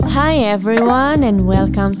Hi everyone and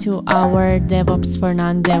welcome to our DevOps for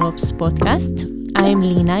Non-DevOps podcast. I'm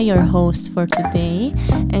Lina, your host for today,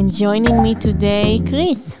 and joining me today,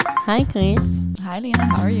 Chris. Hi Chris. Hi Lina,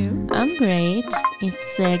 how are you? I'm great.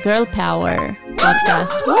 It's a Girl Power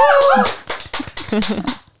podcast.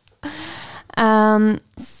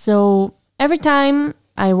 So every time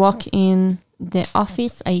I walk in the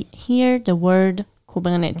office, I hear the word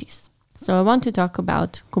Kubernetes. So I want to talk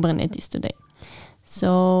about Kubernetes today.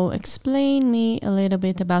 So explain me a little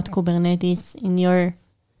bit about Kubernetes in your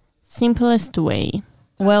simplest way.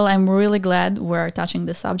 Well, I'm really glad we're touching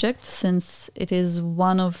this subject since it is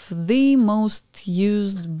one of the most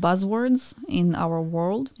used buzzwords in our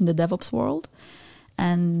world, in the DevOps world.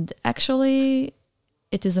 And actually,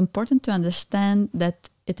 it is important to understand that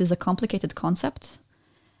it is a complicated concept.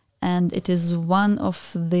 And it is one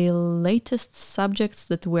of the latest subjects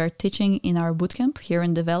that we're teaching in our bootcamp here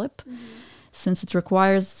in Develop, since it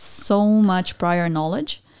requires so much prior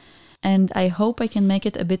knowledge. And I hope I can make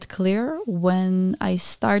it a bit clearer when I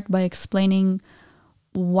start by explaining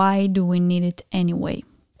why do we need it anyway.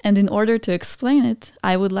 And in order to explain it,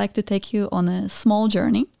 I would like to take you on a small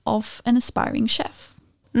journey of an aspiring chef.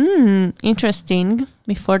 Interesting.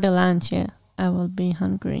 Before the lunch, yeah, I will be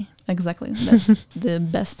hungry. Exactly. That's the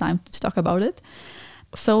best time to talk about it.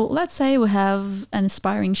 So let's say we have an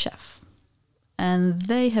aspiring chef and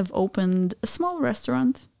they have opened a small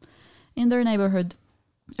restaurant in their neighborhood,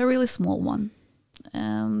 a really small one.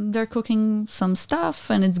 They're cooking some stuff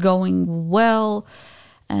and it's going well.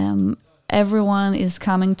 Everyone is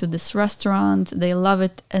coming to this restaurant. They love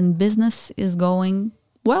it and business is going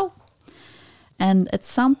well. And at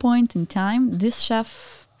some point in time, this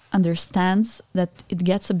chef understands that it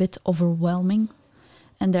gets a bit overwhelming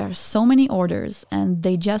and there are so many orders and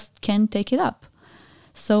they just can't take it up.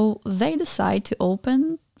 So they decide to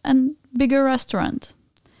open a bigger restaurant.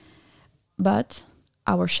 But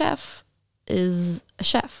our chef is a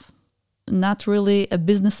chef, not really a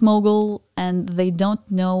business mogul, and they don't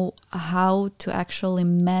know how to actually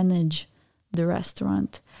manage the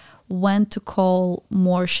restaurant, when to call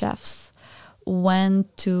more chefs, when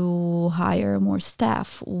to hire more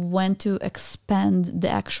staff, when to expand the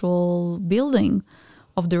actual building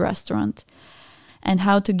of the restaurant, and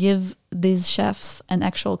how to give these chefs an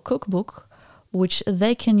actual cookbook, which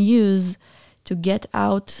they can use to get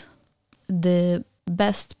out the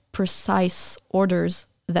best precise orders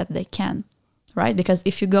that they can, right? Because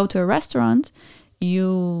if you go to a restaurant,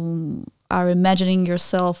 you are imagining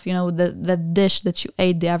yourself, that dish that you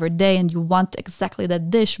ate the other day and you want exactly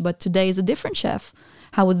that dish, but today is a different chef.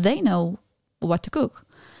 How would they know what to cook?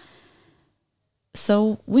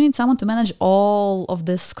 So we need someone to manage all of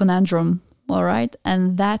this conundrum, all right?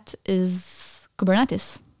 And that is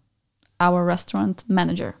Kubernetes, our restaurant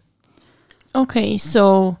manager. Okay,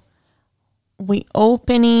 so we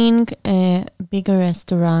opening a bigger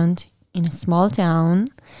restaurant in a small town.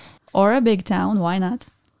 Or a big town, why not?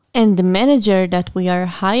 And the manager that we are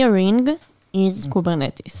hiring is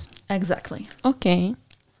Kubernetes. Exactly. Okay.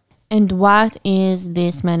 And what is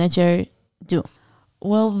this manager do?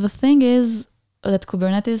 Well, the thing is that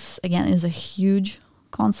Kubernetes, again, is a huge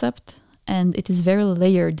concept and it is very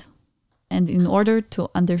layered. And in order to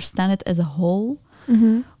understand it as a whole,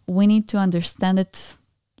 we need to understand it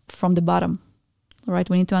from the bottom, right?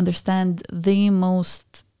 We need to understand the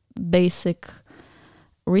most basic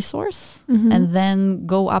resource and then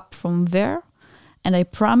go up from there. And I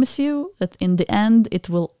promise you that in the end, it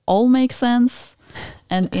will all make sense.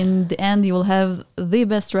 And in the end, you will have the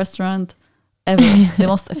best restaurant ever, the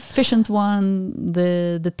most efficient one,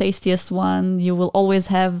 the tastiest one. You will always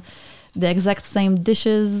have the exact same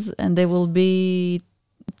dishes and they will be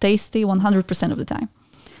tasty 100% of the time.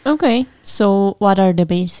 Okay, so what are the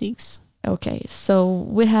basics? Okay, so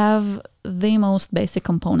we have the most basic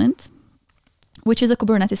component, which is a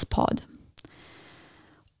Kubernetes pod.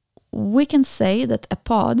 We can say that a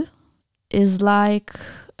pod is like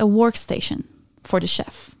a workstation for the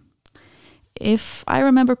chef. If I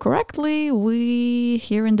remember correctly, we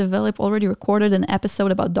here in Develop already recorded an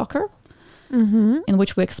episode about Docker, in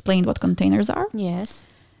which we explained what containers are. Yes.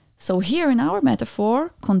 So here in our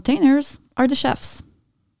metaphor, containers are the chefs.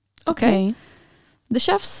 Okay. The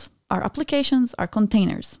chefs are applications, are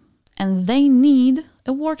containers, and they need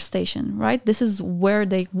a workstation, right? This is where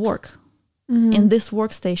they work. In this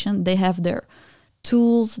workstation, they have their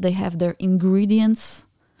tools, they have their ingredients.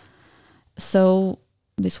 So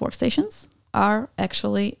these workstations are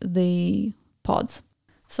actually the pods.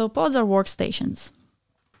 So pods are workstations.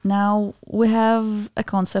 Now we have a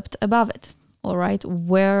concept above it, all right?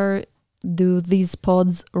 Where do these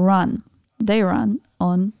pods run? They run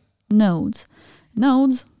on nodes.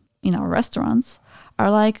 Nodes in our restaurants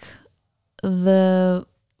are like the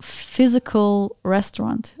physical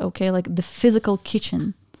restaurant, okay? Like the physical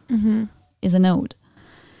kitchen is a node.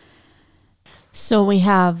 So we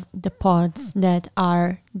have the pods that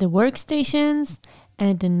are the workstations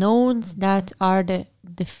and the nodes that are the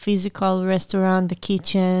physical restaurant, the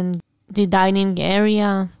kitchen, the dining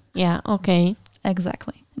area. Yeah, okay.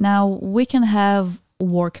 Exactly. Now we can have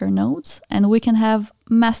worker nodes and we can have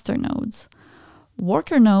master nodes.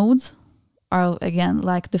 Worker nodes are, again,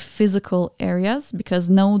 like the physical areas, because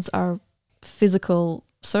nodes are physical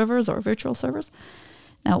servers or virtual servers.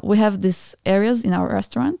 Now we have these areas in our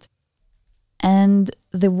restaurant, and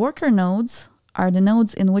the worker nodes are the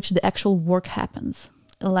nodes in which the actual work happens,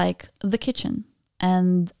 like the kitchen.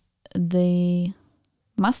 And the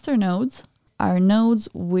master nodes are nodes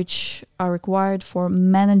which are required for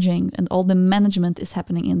managing, and all the management is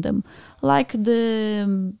happening in them, like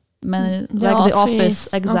the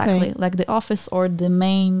office, exactly, okay. Like the office or the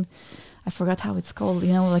main, I forgot how it's called,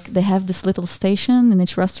 like they have this little station in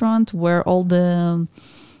each restaurant where all the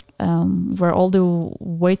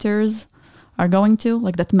waiters are going to,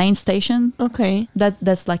 like that main station. Okay.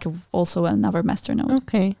 That's like also another master node.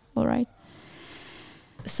 Okay. All right.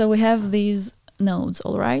 So we have these nodes,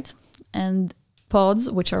 all right, and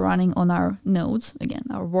pods which are running on our nodes, again,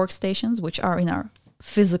 our workstations, which are in our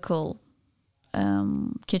physical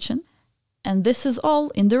kitchen. And this is all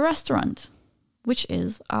in the restaurant, which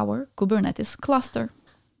is our Kubernetes cluster.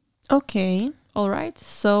 Okay. All right.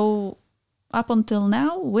 So up until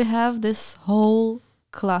now, we have this whole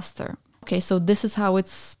cluster. Okay. So this is how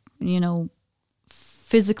it's,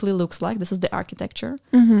 physically looks like. This is the architecture.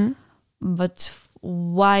 Mm-hmm. But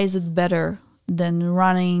why is it better than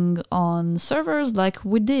running on servers like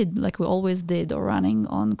we always did, or running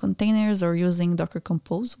on containers, or using Docker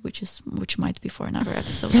Compose, which might be for another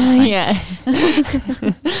episode. Yeah.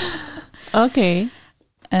 Okay.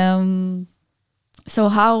 So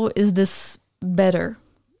how is this better?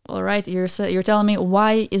 All right, you're telling me,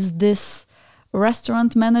 why is this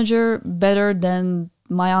restaurant manager better than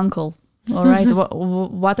my uncle? All right,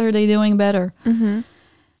 what are they doing better? Mm-hmm.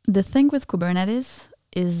 The thing with Kubernetes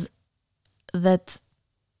is that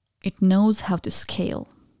it knows how to scale,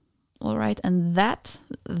 all right? And that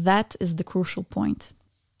is the crucial point.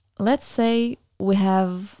 Let's say we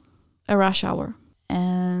have a rush hour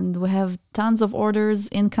and we have tons of orders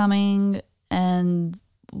incoming, and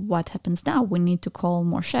what happens now? We need to call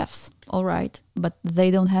more chefs, all right? But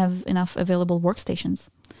they don't have enough available workstations.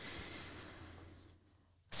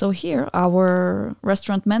 So here, our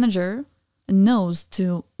restaurant manager knows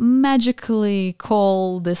to magically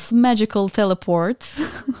call this magical teleport,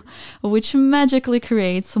 which magically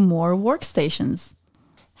creates more workstations.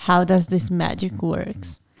 How does this magic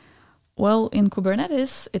works? Well, in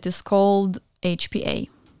Kubernetes, it is called HPA,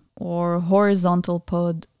 or horizontal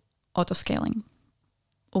pod autoscaling.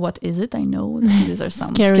 What is it? I know these are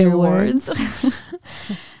some scary words.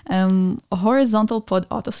 Horizontal pod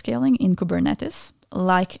autoscaling in Kubernetes,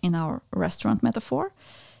 like in our restaurant metaphor,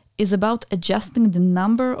 is about adjusting the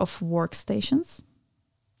number of workstations,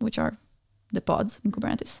 which are the pods in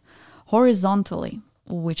Kubernetes, horizontally,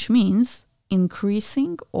 which means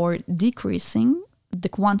increasing or decreasing the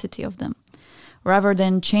quantity of them, rather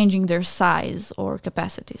than changing their size or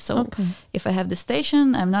capacity. So if I have the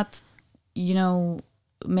station, I'm not,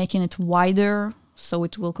 making it wider so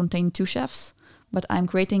it will contain 2 chefs, but I'm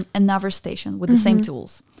creating another station with the same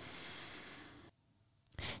tools.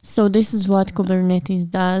 So this is what Kubernetes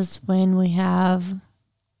does when we have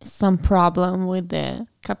some problem with the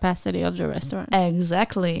capacity of the restaurant.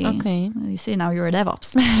 Exactly. Okay. You see, now you're a DevOps.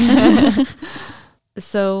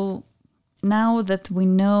 So now that we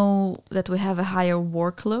know that we have a higher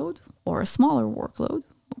workload or a smaller workload,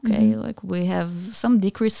 like we have some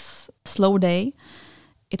slow day,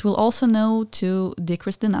 it will also know to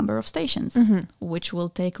decrease the number of stations, which will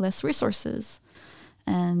take less resources.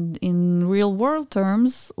 And in real world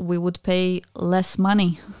terms, we would pay less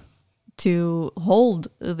money to hold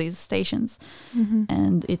these stations.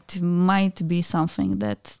 And it might be something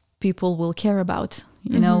that people will care about,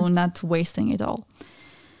 not wasting it all.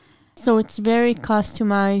 So it's very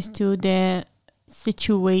customized to the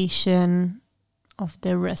situation of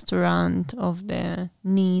the restaurant, of the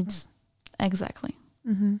needs. Exactly.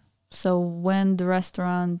 So when the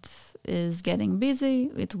restaurant is getting busy,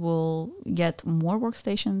 it will get more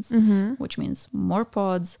workstations, which means more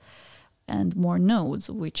pods and more nodes,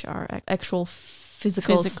 which are actual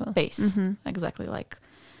physical space. Exactly, like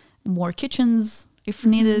more kitchens if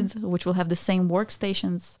needed, which will have the same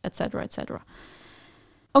workstations, etc., etc.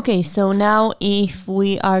 Okay, so now if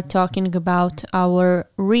we are talking about our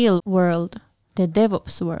real world the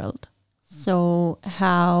DevOps world. So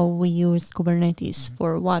how we use Kubernetes,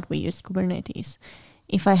 for what we use Kubernetes.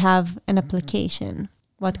 If I have an application,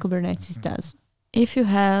 what Kubernetes does. If you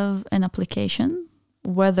have an application,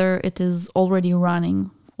 whether it is already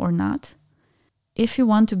running or not, if you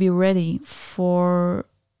want to be ready for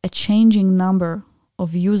a changing number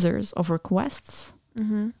of users, of requests,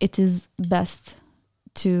 it is best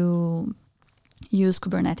to use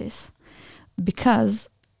Kubernetes because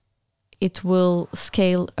it will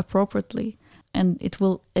scale appropriately and it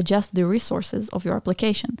will adjust the resources of your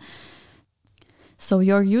application. So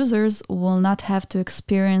your users will not have to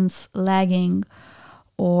experience lagging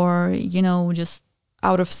or, just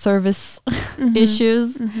out of service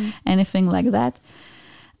issues, anything like that.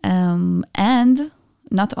 And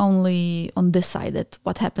not only on this side, that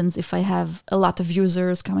what happens if I have a lot of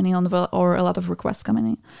users coming in or a lot of requests coming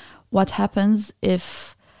in. What happens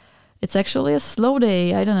if it's actually a slow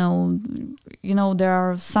day? I don't know. There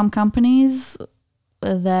are some companies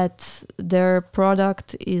that their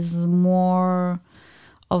product is more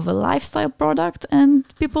of a lifestyle product and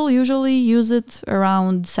people usually use it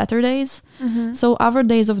around Saturdays. So other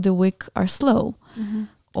days of the week are slow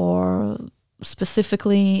or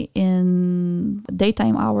specifically in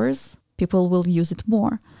daytime hours, people will use it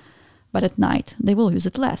more, but at night they will use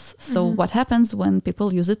it less. So what happens when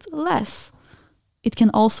people use it less? It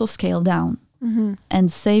can also scale down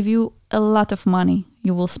and save you a lot of money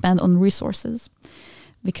you will spend on resources.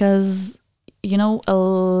 Because, a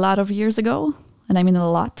lot of years ago, and I mean a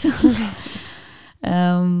lot,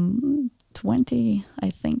 20, I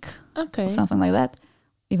think, something like that,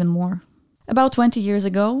 even more. About 20 years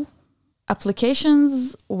ago,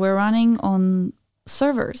 applications were running on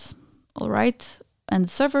servers, all right? And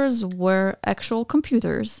servers were actual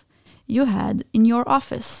computers you had in your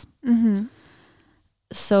office.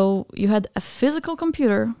 So you had a physical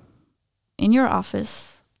computer in your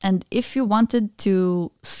office. And if you wanted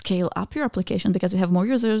to scale up your application because you have more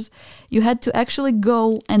users, you had to actually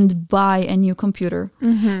go and buy a new computer,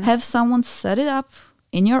 have someone set it up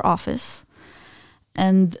in your office.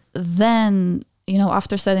 And then,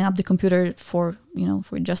 after setting up the computer for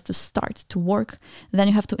just to start to work, then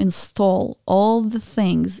you have to install all the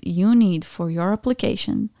things you need for your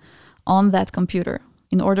application on that computer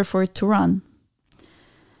in order for it to run.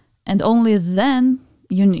 And only then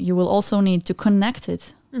you will also need to connect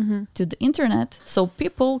it to the internet so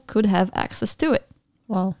people could have access to it.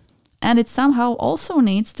 Wow. And it somehow also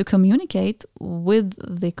needs to communicate with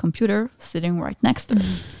the computer sitting right next to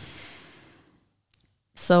it.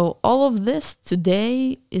 So all of this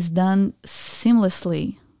today is done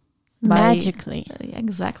seamlessly. Magically.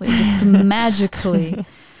 Exactly. Just magically.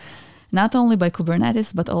 Not only by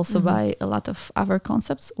Kubernetes, but also by a lot of other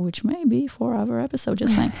concepts, which may be for other episodes,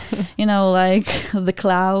 just saying. Like the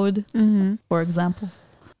cloud, for example.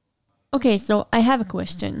 Okay, so I have a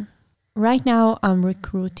question. Right now, I'm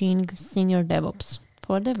recruiting senior DevOps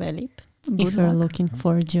for Develop, if you're looking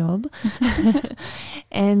for a job.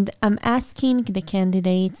 And I'm asking the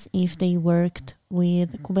candidates if they worked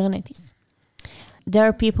with Kubernetes. There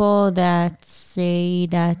are people that say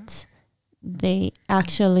that they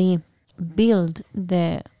actually build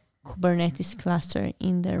the Kubernetes cluster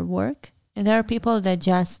in their work. And there are people that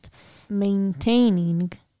just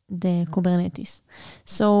maintaining the Kubernetes.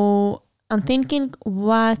 So I'm thinking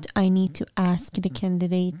what I need to ask the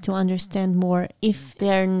candidate to understand more if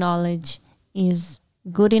their knowledge is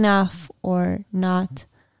good enough or not.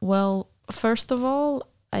 Well, first of all,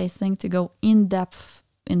 I think to go in depth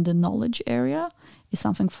in the knowledge area is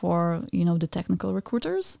something for, the technical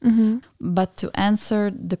recruiters. But to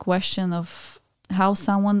answer the question of how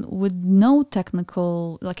someone would know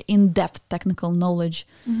technical, like in-depth technical knowledge,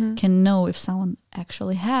 can know if someone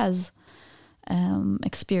actually has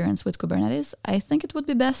experience with Kubernetes, I think it would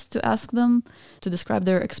be best to ask them to describe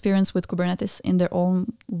their experience with Kubernetes in their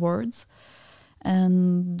own words.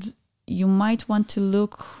 And you might want to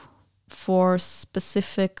look for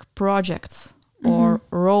specific projects or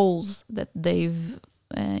roles that they've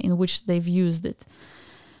in which they've used it.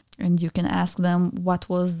 And you can ask them what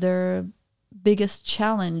was their biggest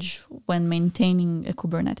challenge when maintaining a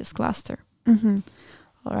Kubernetes cluster.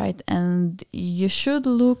 All right. And you should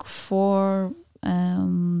look for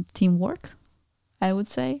teamwork, I would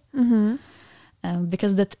say,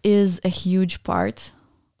 because that is a huge part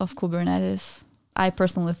of Kubernetes. I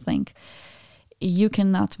personally think you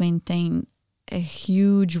cannot maintain a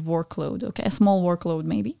huge workload, okay, a small workload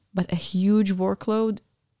maybe, but a huge workload,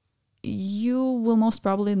 you will most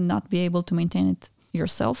probably not be able to maintain it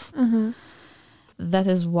yourself. That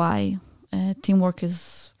is why teamwork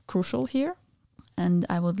is crucial here, and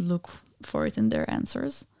I would look for it in their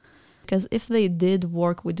answers. You because if they did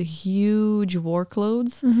work with huge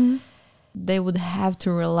workloads, they would have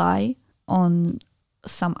to rely on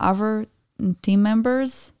some other team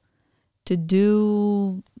members to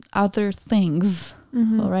do other things.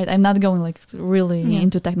 All right, I'm not going like really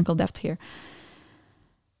into technical depth here.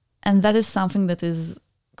 And that is something that is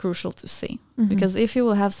crucial to see, because if you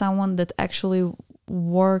will have someone that actually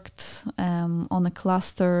worked on a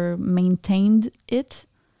cluster, maintained it,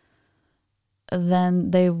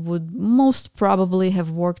 then they would most probably have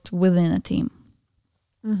worked within a team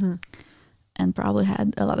and probably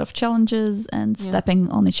had a lot of challenges and stepping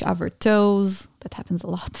on each other's toes. That happens a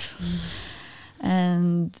lot.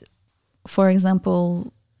 And for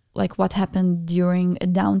example, like what happened during a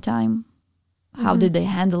downtime, how did they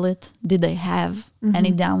handle it? Did they have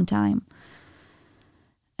any downtime?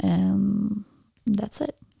 That's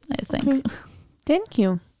it, I think. Okay.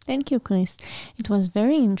 Thank you, Chris. It was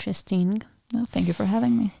very interesting. Well, thank you for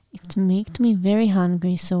having me. It made me very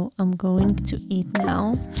hungry, so I'm going to eat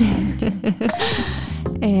now.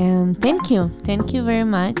 And thank you very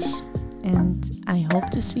much. And I hope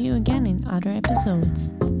to see you again in other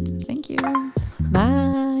episodes. Thank you.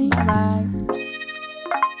 Bye. Bye.